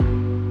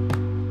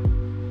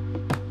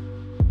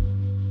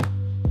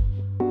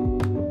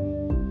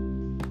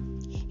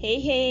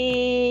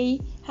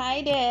Hey,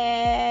 hi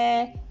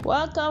there.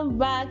 Welcome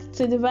back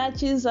to the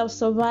Virtues of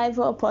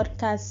Survival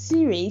podcast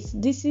series.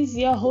 This is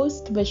your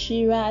host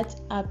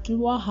Bashirat Abdul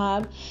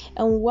Wahab,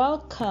 and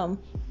welcome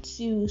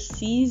to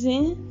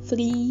season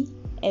 3,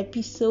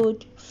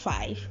 episode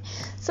 5.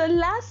 So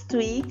last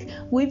week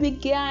we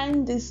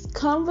began this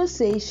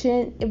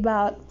conversation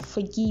about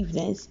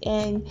forgiveness,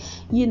 and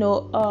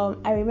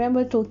I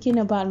remember talking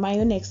about my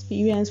own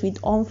experience with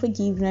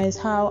unforgiveness,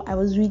 how I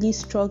was really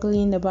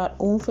struggling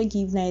about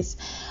unforgiveness.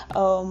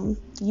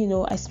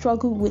 I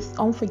struggled with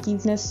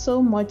unforgiveness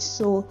so much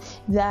so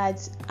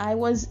that I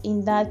was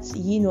in that,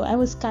 I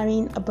was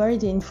carrying a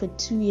burden for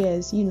 2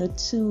 years,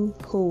 2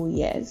 whole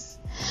years.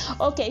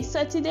 Okay,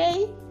 so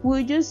today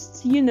we'll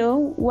just,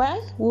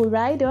 we'll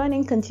ride on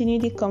and continue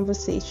the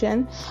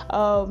conversation.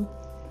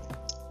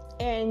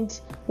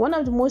 And one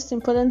of the most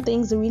important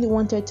things I really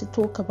wanted to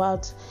talk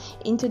about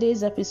in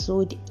today's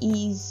episode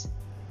is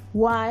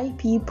why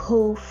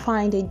people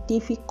find it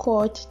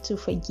difficult to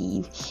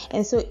forgive.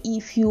 And so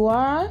if you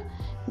are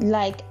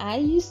like I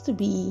used to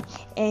be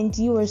and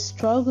you are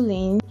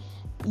struggling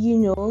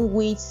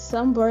with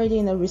some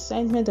burden of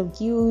resentment, of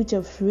guilt,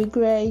 of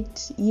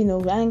regret,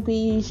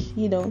 anguish,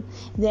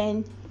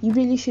 then you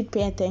really should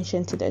pay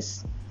attention to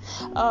this.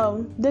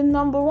 The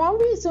number one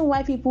reason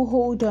why people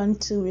hold on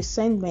to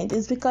resentment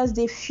is because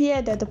they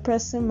fear that the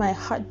person might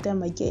hurt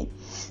them again.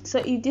 So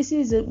if this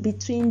is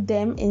between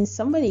them and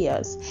somebody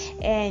else,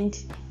 and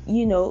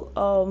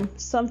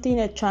something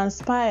that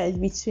transpired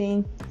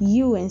between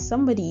you and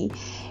somebody,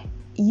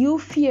 you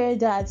fear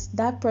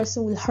that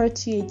person will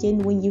hurt you again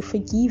when you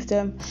forgive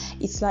them.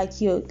 It's like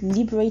you're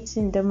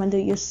liberating them and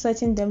you're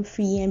setting them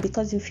free, and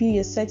because you feel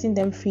you're setting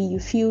them free, you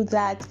feel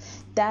that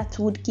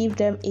would give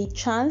them a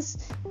chance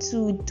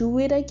to do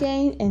it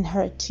again and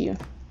hurt you.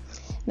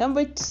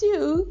 Number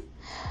 2,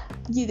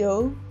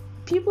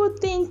 people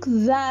think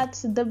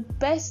that the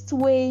best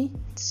way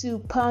to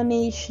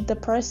punish the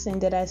person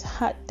that has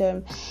hurt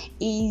them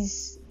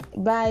is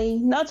by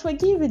not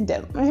forgiving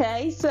them,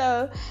 right?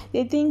 So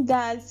they think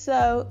that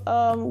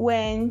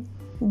when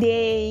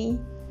they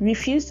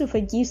refuse to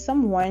forgive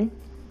someone,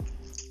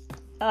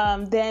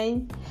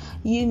 then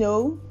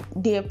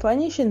they're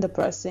punishing the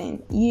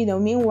person.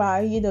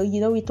 Meanwhile,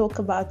 we talk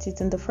about it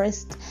in the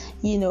first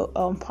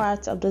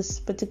part of this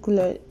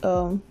particular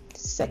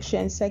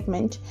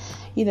segment,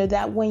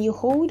 that when you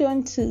hold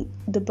on to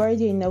the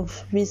burden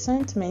of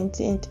resentment,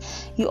 and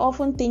you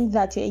often think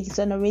that you're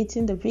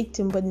exonerating the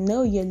victim, but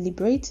no, you're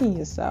liberating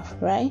yourself,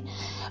 right?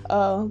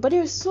 But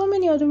there are so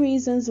many other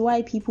reasons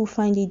why people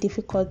find it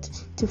difficult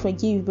to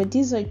forgive, but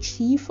these are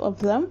chief of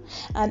them,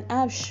 and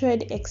I've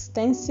shared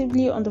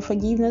extensively on the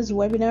forgiveness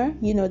webinar.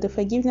 The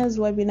forgiveness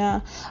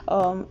webinar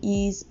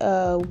is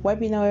a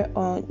webinar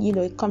on,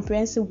 a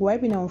comprehensive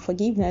webinar on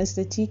forgiveness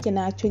that you can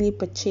actually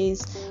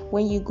purchase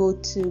when you go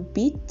to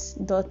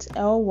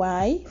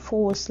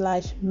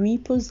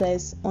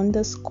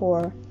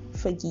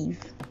bit.ly/repossess_forgive.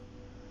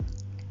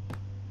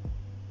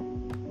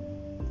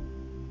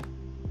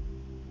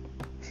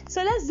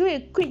 So let's do a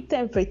quick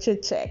temperature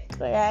check,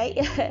 right?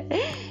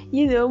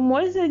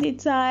 Most of the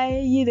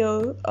time,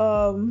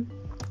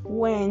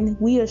 when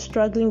we are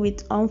struggling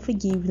with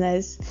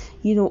unforgiveness,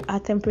 our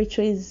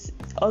temperature is,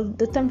 or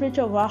the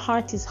temperature of our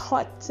heart is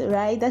hot,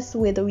 right? That's the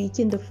way that we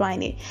can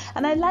define it.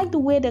 And I like the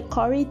way the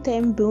Corrie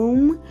ten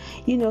Boom,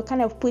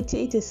 kind of put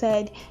it. It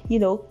said,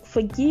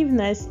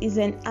 forgiveness is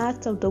an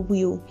act of the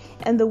will,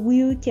 and the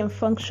will can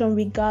function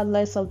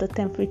regardless of the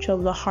temperature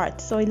of the heart.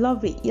 So I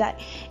love it. Yeah.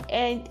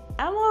 And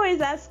I'm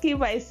always asking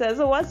myself,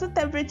 so what's the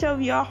temperature of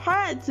your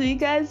heart?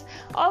 Because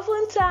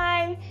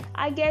oftentimes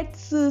I get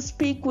to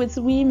speak with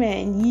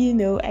women,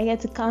 I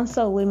get to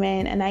counsel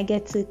women, and I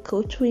get to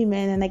coach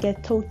women, and I get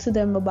to talk to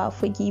them about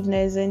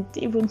forgiveness, and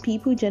even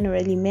people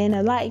generally, men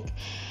alike.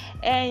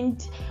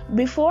 And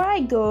before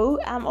I go,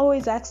 I'm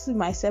always asking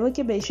myself,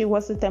 okay, Beshi,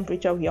 what's the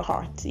temperature of your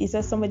heart? Is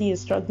there somebody you're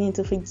struggling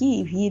to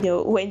forgive?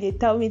 When they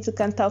tell me to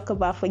come talk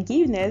about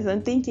forgiveness,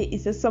 I'm thinking,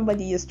 is there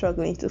somebody you're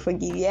struggling to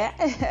forgive? Yeah.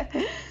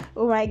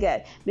 Oh my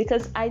God.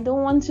 Because I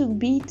don't want to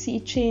be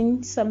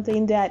teaching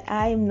something that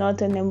I am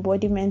not an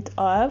embodiment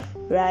of,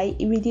 right?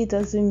 It really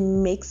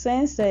doesn't make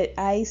sense that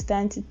I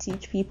stand to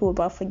teach people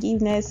about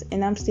forgiveness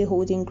and I'm still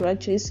holding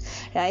grudges,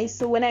 right?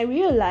 So when I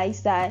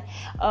realized that,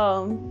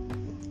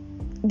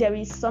 there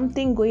is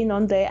something going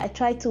on there, I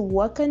try to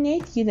work on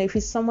it. If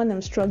it's someone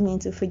I'm struggling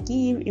to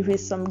forgive, if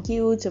it's some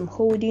guilt I'm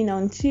holding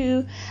on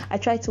to, I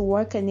try to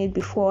work on it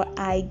before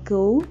I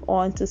go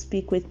on to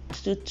speak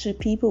to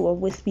people or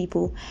with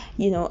people,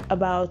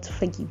 about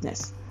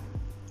forgiveness.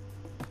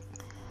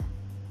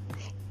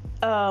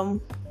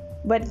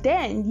 But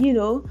then,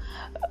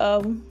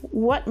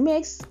 what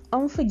makes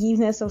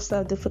unforgiveness of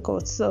self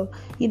difficult? So,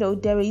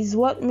 there is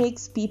what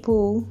makes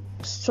people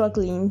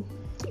struggling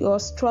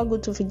or struggle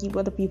to forgive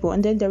other people,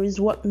 and then there is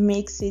what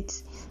makes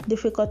it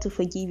difficult to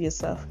forgive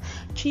yourself.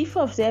 Chief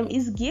of them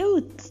is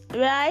guilt,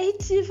 right?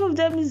 Chief of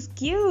them is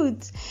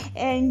guilt,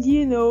 and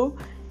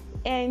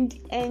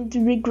and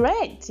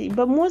regret.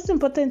 But most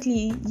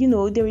importantly,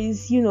 there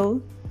is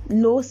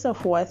low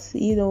self-worth,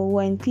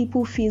 when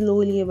people feel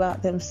lowly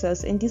about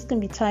themselves, and this can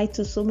be tied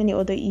to so many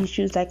other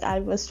issues like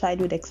adverse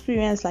childhood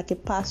experience, like a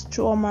past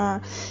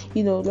trauma.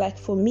 Like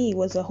for me, it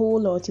was a whole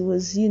lot. It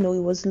was it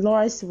was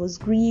loss, it was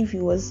grief,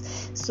 it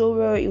was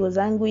sorrow, it was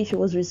anguish, it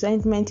was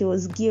resentment, it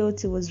was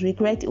guilt, it was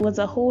regret. It was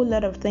a whole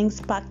lot of things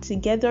packed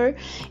together.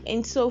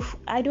 And so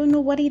I don't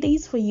know what it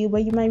is for you,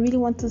 but you might really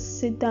want to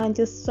sit down,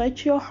 just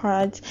search your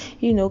heart,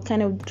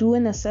 kind of do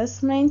an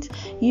assessment,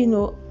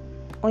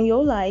 on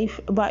your life,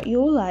 about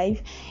your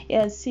life,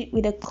 and sit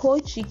with a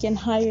coach. You can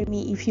hire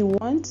me if you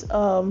want.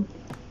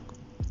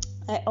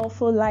 I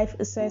offer life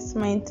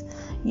assessment,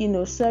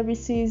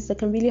 services that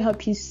can really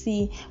help you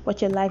see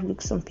what your life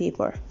looks on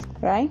paper,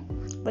 right?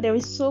 But there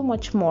is so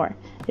much more,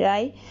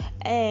 right?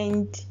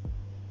 And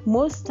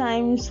most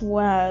times,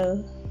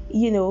 while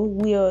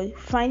we are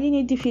finding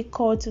it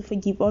difficult to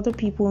forgive other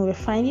people, and we're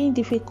finding it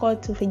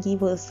difficult to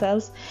forgive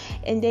ourselves,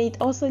 and then it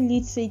also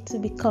leads it to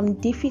become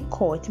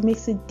difficult. It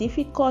makes it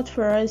difficult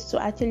for us to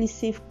actually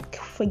seek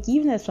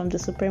forgiveness from the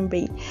Supreme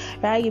Being,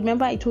 right?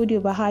 Remember I told you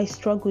about how I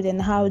struggled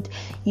and how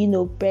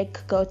beg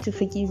God to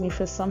forgive me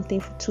for something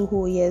for 2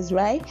 whole years,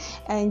 right?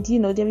 And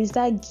there is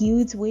that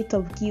guilt, weight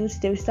of guilt,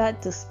 there is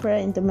that despair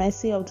and the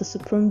mercy of the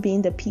Supreme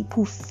Being that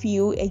people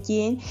feel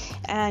again,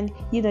 and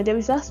there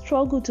is that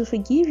struggle to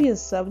forgive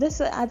yourself. That's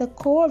at the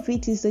core of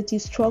it, is that you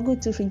struggle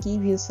to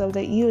forgive yourself,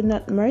 that you're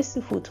not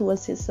merciful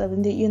towards yourself,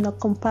 and that you're not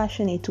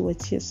compassionate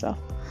towards yourself,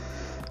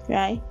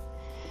 right?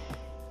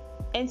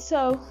 And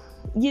so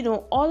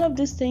all of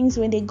these things,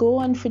 when they go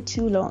on for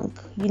too long,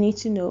 you need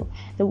to know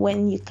that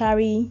when you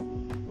carry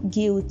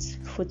guilt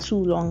for too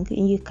long,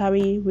 and you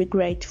carry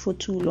regret for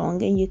too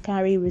long, and you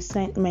carry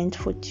resentment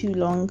for too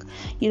long,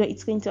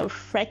 it's going to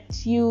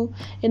affect you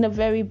in a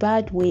very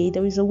bad way.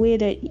 There is a way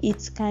that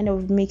it kind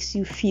of makes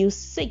you feel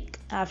sick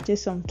after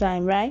some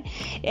time, right?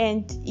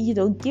 And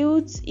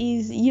guilt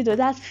is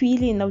that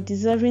feeling of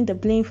deserving the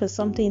blame for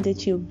something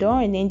that you've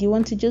done, and you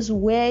want to just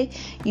wear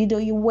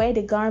you wear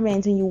the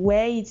garment, and you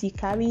wear it, you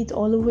carry it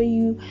all over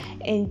you,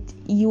 and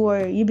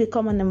you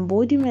become an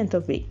embodiment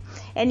of it.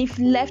 And if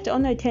left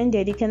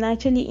unattended, it can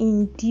actually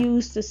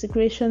induce the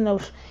secretion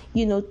of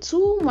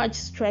too much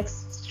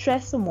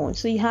stress hormone.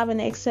 So you have an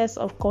excess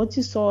of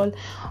cortisol,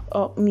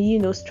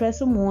 stress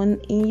hormone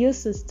in your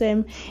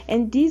system,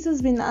 and this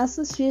has been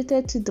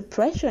associated to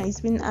depression. It's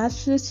been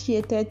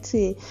associated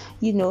to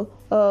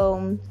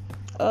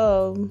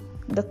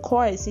the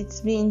cause. It's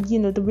been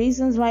the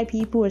reasons why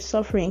people are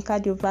suffering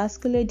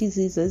cardiovascular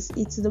diseases.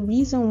 It's the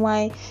reason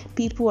why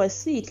people are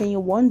sick, and you're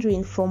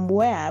wondering from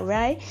where,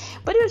 right?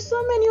 But there's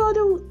so many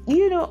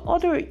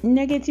other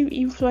negative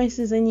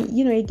influences. And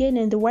again,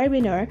 in the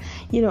webinar,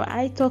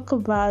 I talk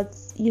about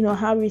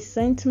how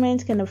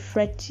resentment can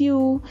affect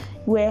you,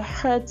 where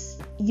hurts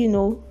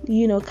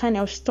kind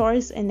of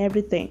starts and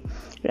everything,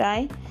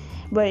 right?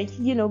 But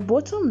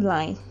bottom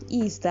line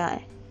is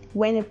that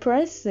when a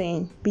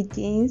person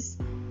begins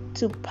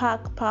to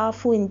pack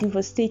powerful and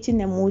devastating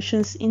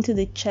emotions into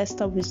the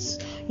chest of his,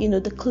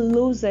 the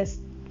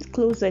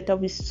closet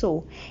of his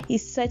soul,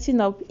 he's setting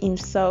up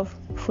himself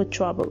for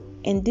trouble.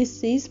 And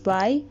this is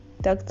by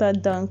Dr.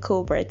 Don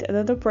Colbert,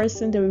 another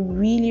person that we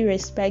really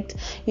respect,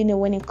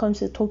 when it comes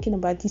to talking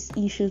about these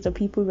issues that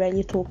people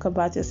rarely talk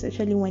about,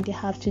 especially when they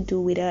have to do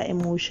with our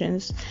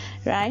emotions,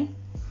 right?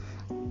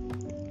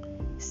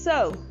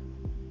 So,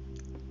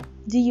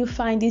 do you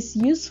find this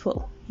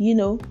useful?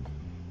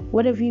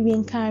 What have you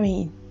been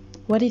carrying?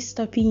 What is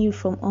stopping you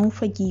from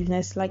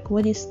unforgiveness? Like,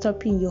 what is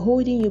stopping you,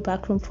 holding you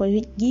back from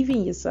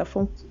forgiving yourself,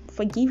 from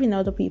forgiving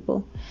other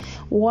people?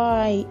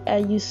 Why are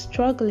you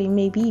struggling?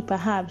 Maybe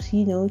perhaps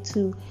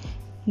to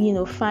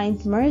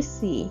find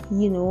mercy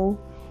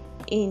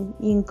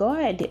in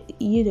God,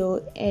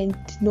 and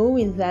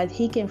knowing that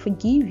He can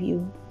forgive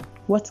you.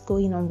 What's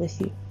going on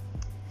with you?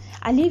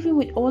 I leave you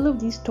with all of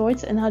these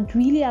thoughts, and I'd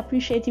really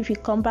appreciate if you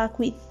come back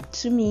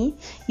to me,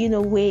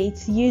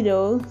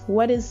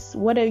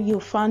 what are you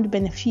found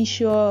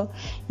beneficial,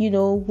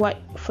 what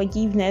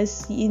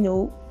forgiveness,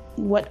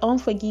 what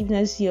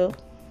unforgiveness you're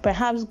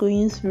perhaps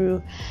going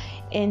through,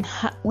 and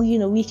how,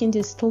 we can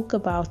just talk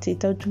about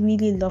it. I'd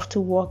really love to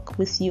work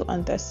with you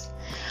on this.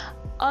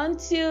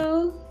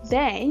 Until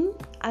then,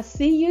 I'll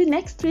see you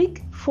next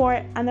week for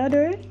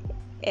another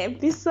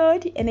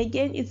episode. And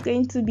again, it's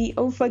going to be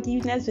on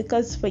forgiveness,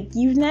 because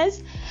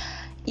forgiveness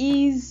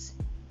is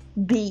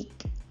big,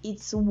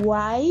 it's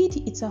wide,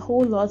 it's a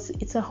whole lot,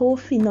 it's a whole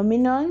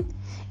phenomenon.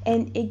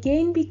 And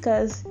again,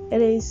 because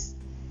it is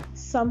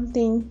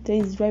something that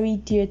is very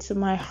dear to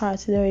my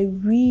heart, that I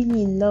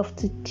really love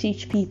to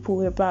teach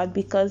people about,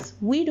 because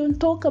we don't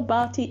talk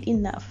about it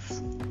enough.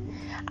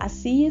 I'll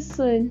see you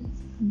soon.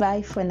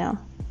 Bye for now.